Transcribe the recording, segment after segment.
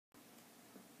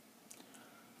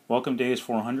Welcome to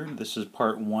AS400. This is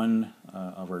part one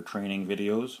of our training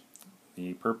videos.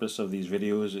 The purpose of these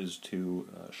videos is to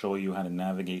show you how to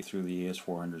navigate through the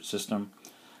AS400 system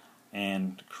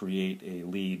and create a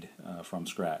lead from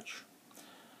scratch.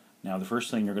 Now the first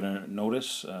thing you're going to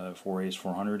notice for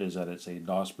AS400 is that it's a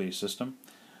DOS-based system.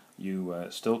 You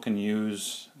still can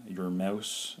use your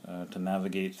mouse to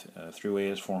navigate through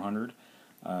AS400.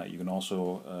 You can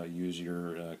also use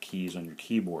your keys on your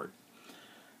keyboard.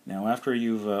 Now after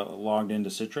you've logged into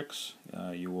Citrix,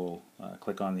 you will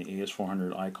click on the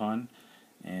AS400 icon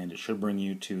and it should bring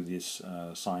you to this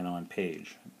sign-on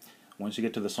page. Once you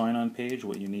get to the sign-on page,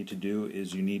 what you need to do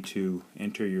is you need to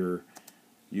enter your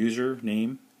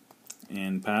username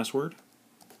and password,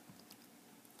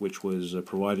 which was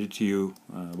provided to you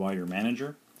by your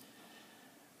manager,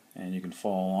 and you can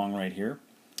follow along right here.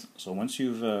 So once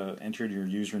you've entered your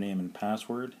username and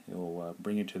password, it'll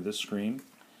bring you to this screen.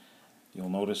 You'll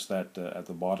notice that at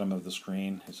the bottom of the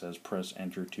screen it says press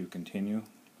enter to continue.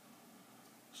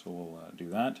 So we'll do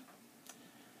that.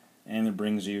 And it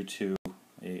brings you to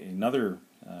another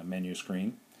menu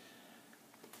screen.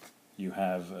 You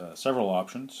have several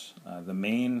options. The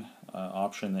main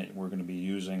option that we're going to be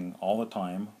using all the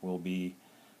time will be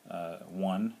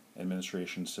 1,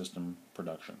 Administration System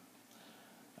Production.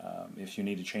 If you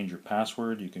need to change your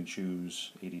password, you can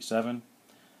choose 87.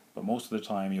 But most of the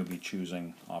time you'll be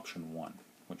choosing option 1,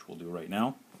 which we'll do right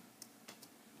now.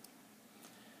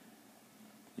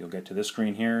 You'll get to this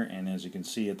screen here, and as you can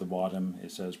see at the bottom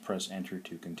it says press enter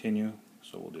to continue,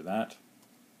 so we'll do that.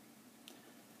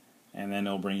 And then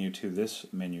it'll bring you to this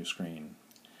menu screen.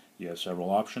 You have several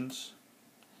options.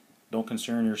 Don't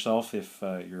concern yourself if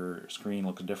your screen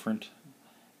looks different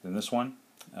than this one.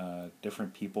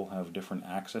 Different people have different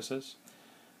accesses.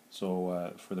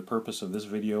 So for the purpose of this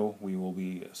video, we will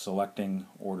be selecting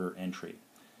order entry.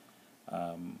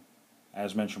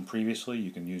 As mentioned previously,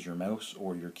 you can use your mouse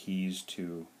or your keys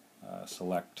to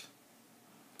select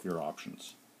your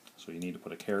options. So you need to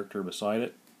put a character beside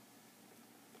it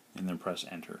and then press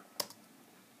enter.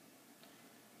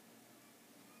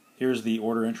 Here's the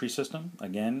order entry system.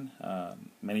 Again,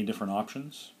 many different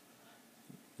options.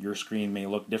 Your screen may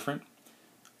look different.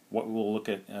 What we'll look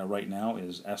at right now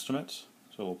is estimates.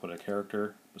 So we'll put a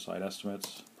character beside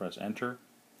estimates, press enter.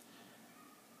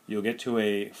 You'll get to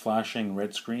a flashing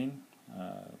red screen.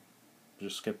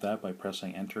 Just skip that by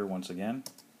pressing enter once again.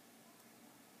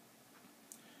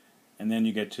 And then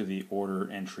you get to the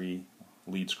order entry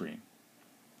lead screen.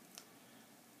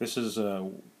 This is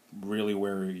really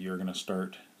where you're going to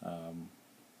start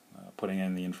putting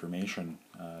in the information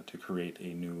to create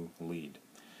a new lead.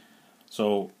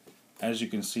 So as you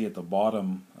can see at the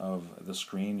bottom of the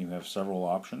screen, you have several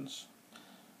options.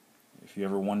 If you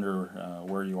ever wonder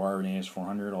where you are in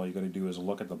AS400, all you got to do is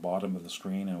look at the bottom of the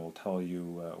screen, and it will tell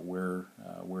you where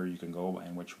you can go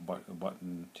and which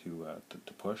button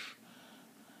to push.